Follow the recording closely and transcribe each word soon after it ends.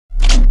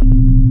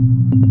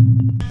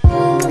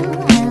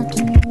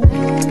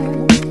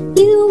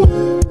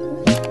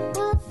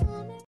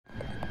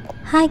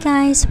Hi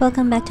guys,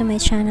 welcome back to my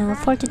channel.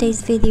 For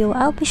today's video,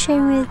 I'll be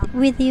sharing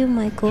with you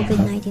my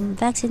COVID-19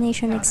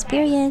 vaccination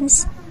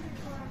experience.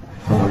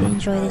 Hope you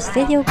enjoy this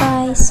video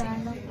guys.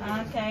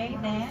 Okay,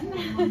 then.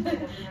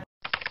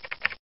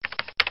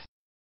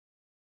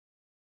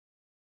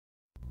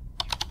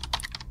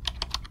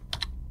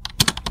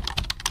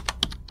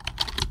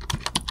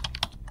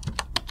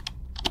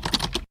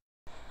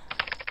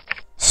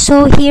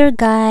 So here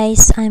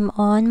guys, I'm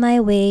on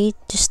my way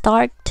to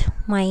start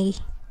my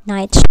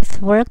night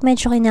shift work.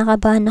 Medyo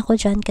kinakabahan ako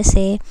dyan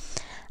kasi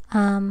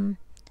alam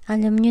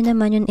nyo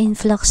naman yung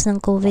influx ng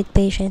COVID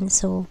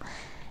patients.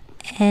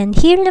 And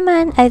here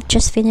naman, I've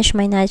just finished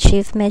my night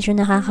shift. Medyo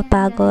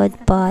nakakapagod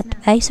but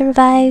I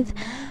survived.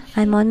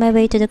 I'm on my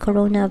way to the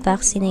Corona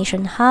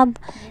vaccination hub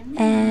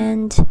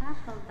and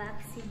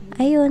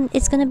ayun,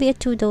 it's gonna be a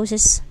 2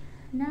 doses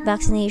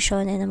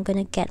vaccination and I'm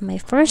gonna get my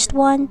first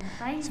one.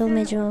 So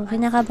medyo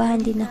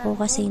kinakabahan din ako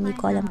kasi hindi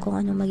ko alam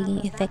kung ano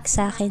magiging effect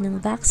sa akin ng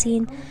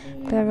vaccine.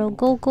 Pero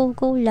go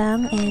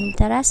lang and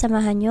tara,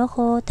 samahan nyo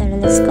ako. Tara,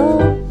 let's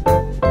go!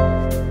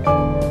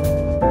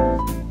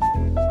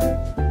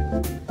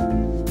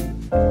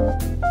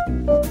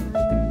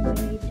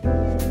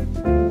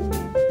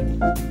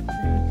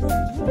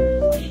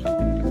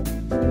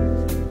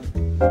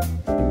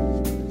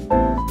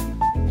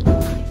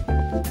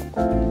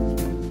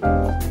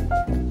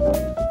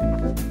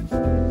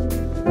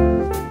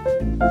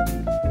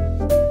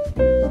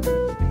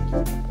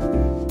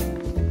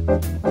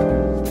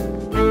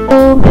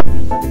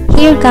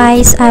 Here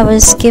guys, I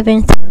was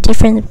given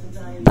different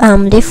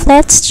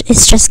leaflets.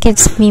 It just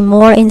gives me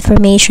more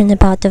information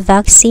about the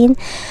vaccine,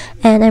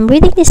 and I'm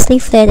reading this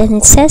leaflet and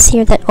it says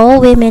here that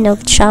all women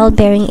of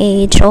childbearing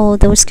age,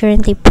 all those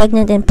currently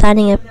pregnant and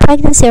planning a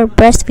pregnancy or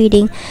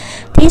breastfeeding,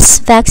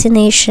 this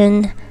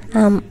vaccination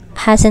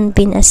hasn't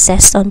been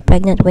assessed on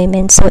pregnant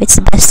women, so it's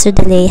best to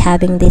delay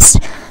having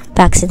this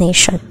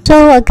vaccination.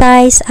 So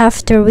guys,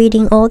 after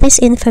reading all this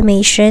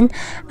information,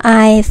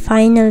 I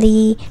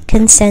finally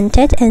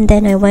consented, and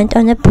then I went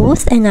on a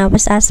booth and I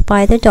was asked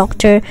by the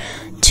doctor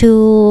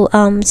to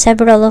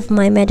several of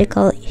my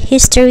medical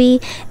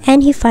history,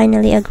 and he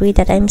finally agreed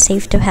that I'm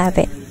safe to have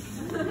it.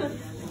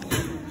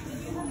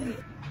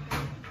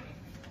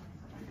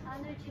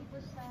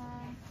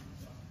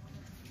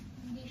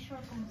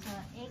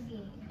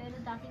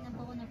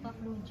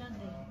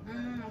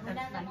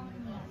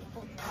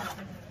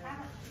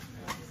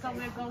 So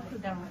we'll go to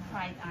the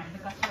right arm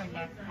because you're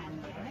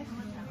left-handed.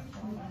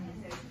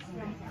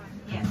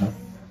 Yes.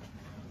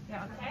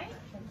 Yeah, okay?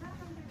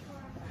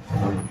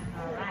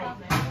 Alright.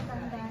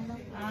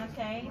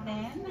 Okay,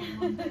 then.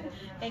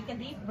 Take a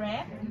deep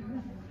breath.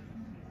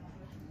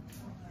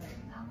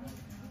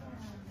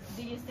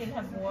 Do you still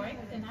have work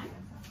tonight?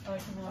 Or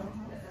tomorrow?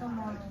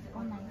 Tomorrow,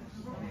 on night.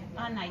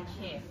 On night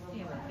shift.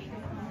 You will be.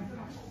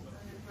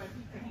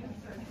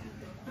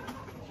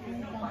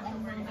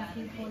 I'm one of the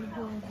people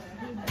who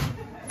did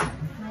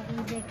my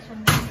injection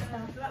and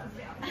stuff.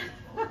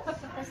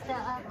 Because the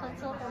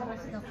consultant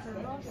was Dr.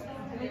 Ross,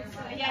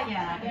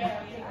 Yeah.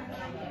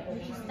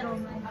 which is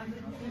trauma.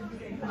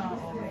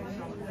 Oh.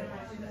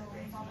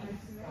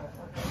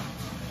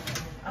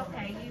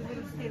 Okay, you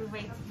will still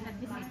wait. Let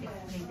me see if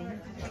it's bleeding.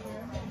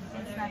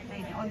 It's not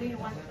bleeding. Or do you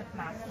want the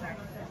plaster?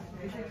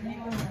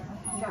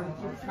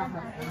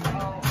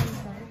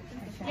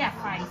 Yeah,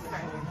 Pfizer.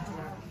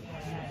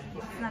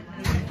 It's not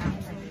bleeding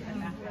after.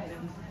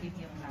 Give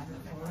you a plaster.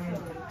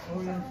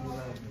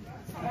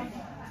 Okay.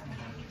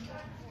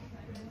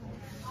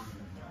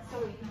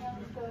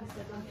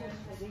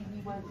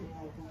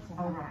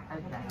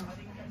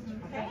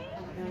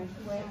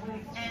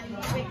 And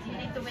you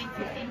need to wait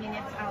 15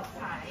 minutes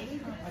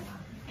outside,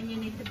 and you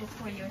need to book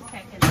for your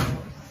second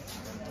dose.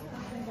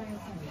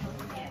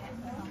 Yeah.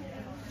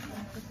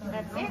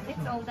 That's it.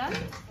 It's all done.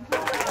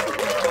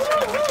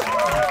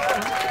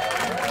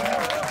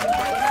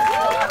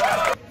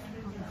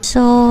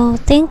 So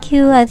thank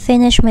you, I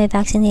finished my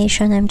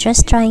vaccination. I'm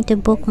just trying to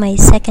book my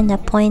second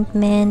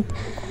appointment,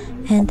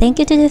 and thank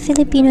you to the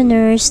Filipino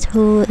nurse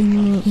who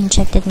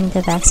injected me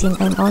the vaccine.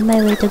 I'm on my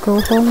way to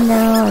go home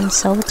now. I'm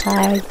so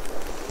tired,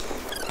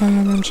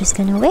 and I'm just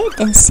gonna wait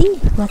and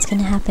see what's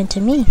gonna happen to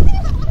me.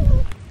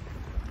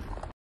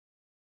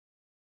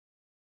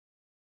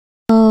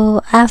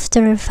 So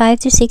after 5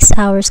 to 6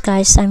 hours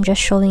guys, I'm just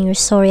showing you.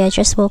 Sorry, I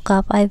just woke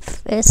up.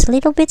 It's a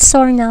little bit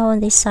sore now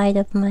on this side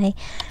of my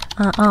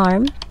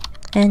arm,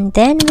 and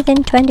then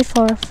within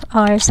 24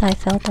 hours I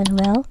felt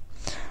unwell.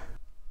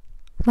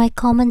 My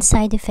common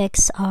side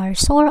effects are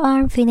sore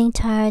arm, feeling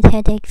tired,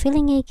 headache,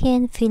 feeling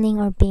aching, feeling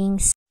or being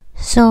sick.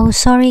 So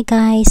sorry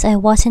guys, I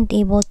wasn't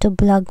able to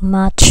vlog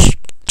much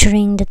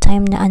during the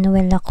time na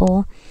unwell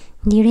ako.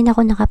 Hindi rin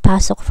ako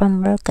nakapasok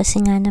from work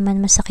kasi nga naman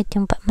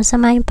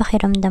masama yung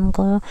pakiramdam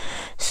ko.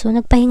 So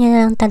nagpahinga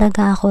na lang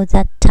talaga ako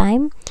that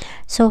time.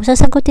 So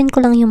sasagutin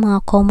ko lang yung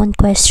mga common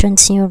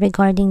questions niyo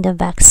regarding the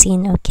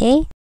vaccine,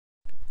 okay?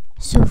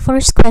 So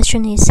first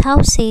question is,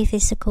 how safe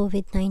is the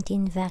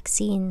COVID-19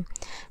 vaccine?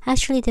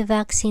 Actually, the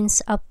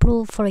vaccine's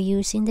approved for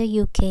use in the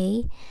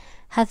UK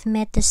have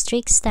met the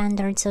strict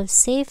standards of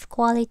safe,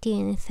 quality,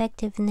 and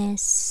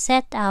effectiveness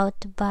set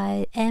out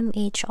by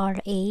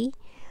MHRA,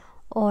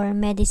 or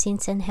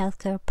Medicines and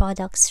Healthcare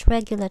Products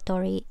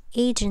Regulatory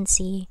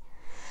Agency.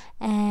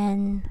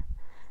 And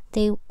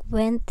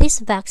these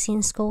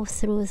vaccines go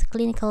through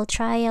clinical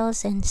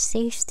trials and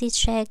safety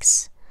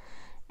checks,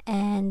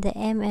 and the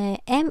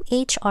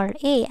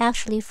MHRA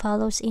actually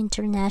follows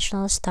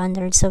international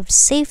standards of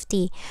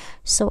safety.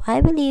 So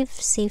I believe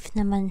safe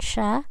naman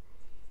siya.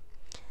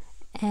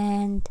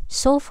 And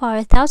so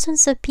far,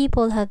 thousands of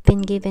people have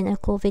been given a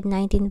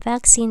COVID-19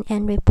 vaccine,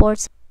 and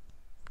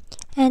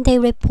they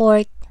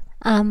report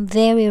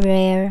very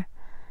rare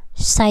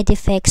side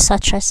effects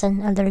such as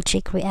an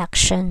allergic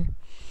reaction.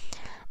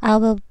 I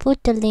will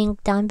put the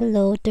link down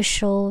below to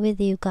show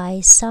with you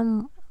guys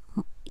some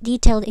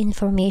detailed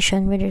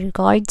information with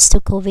regards to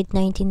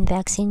COVID-19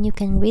 vaccine. You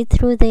can read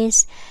through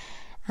this.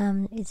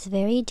 It's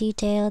very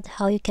detailed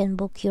how you can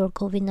book your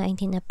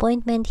COVID-19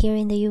 appointment here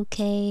in the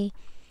UK.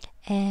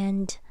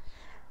 And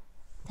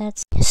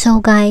that's so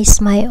guys,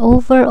 my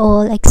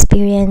overall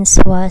experience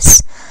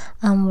was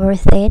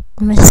worth it.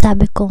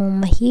 Masasabi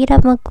kong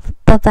mahirap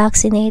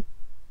magpa-vaccinate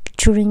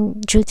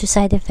due to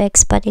side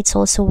effects, but it's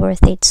also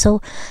worth it.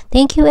 So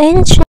thank you,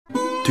 and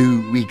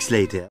 2 weeks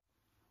later.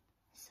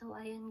 So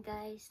ayun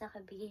guys,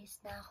 nakabihis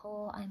na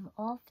ako. I'm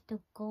off to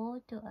go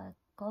to a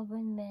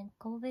government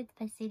COVID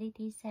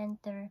facility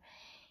center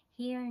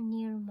here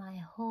near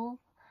my home.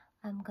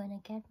 I'm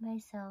gonna get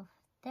myself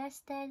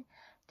tested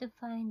to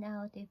find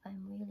out if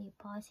I'm really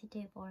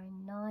positive or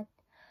not.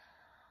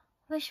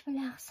 Wish mo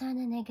lang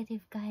sana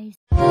negative, guys.